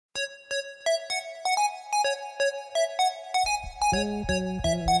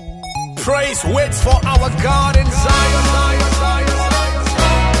Praise waits for our God in Zion.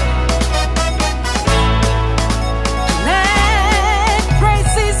 Let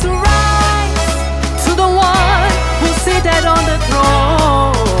praises rise to the one who seated on the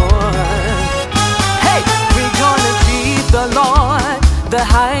throne. Hey, we're gonna give the Lord the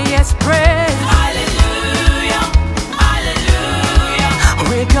highest praise. Hallelujah, hallelujah.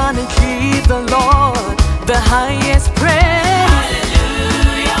 We're gonna give the Lord the highest praise.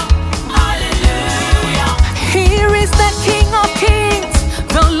 Hallelujah, hallelujah. Here is the King of Kings,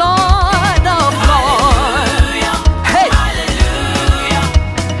 the Lord of Lords. Hey, Hallelujah,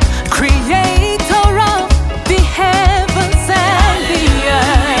 Creator of the heavens and the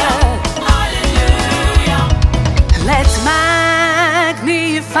earth. hallelujah. Let's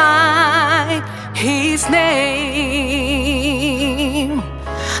magnify His name.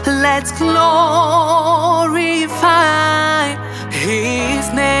 Let's glorify His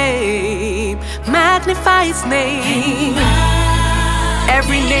name. Magnify His name.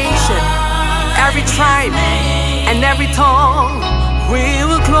 Every nation, every tribe, and every tongue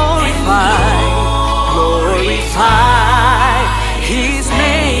will glorify His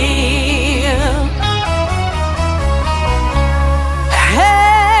name.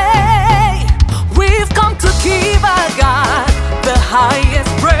 Hey, we've come to give our God the highest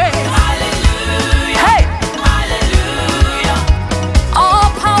praise.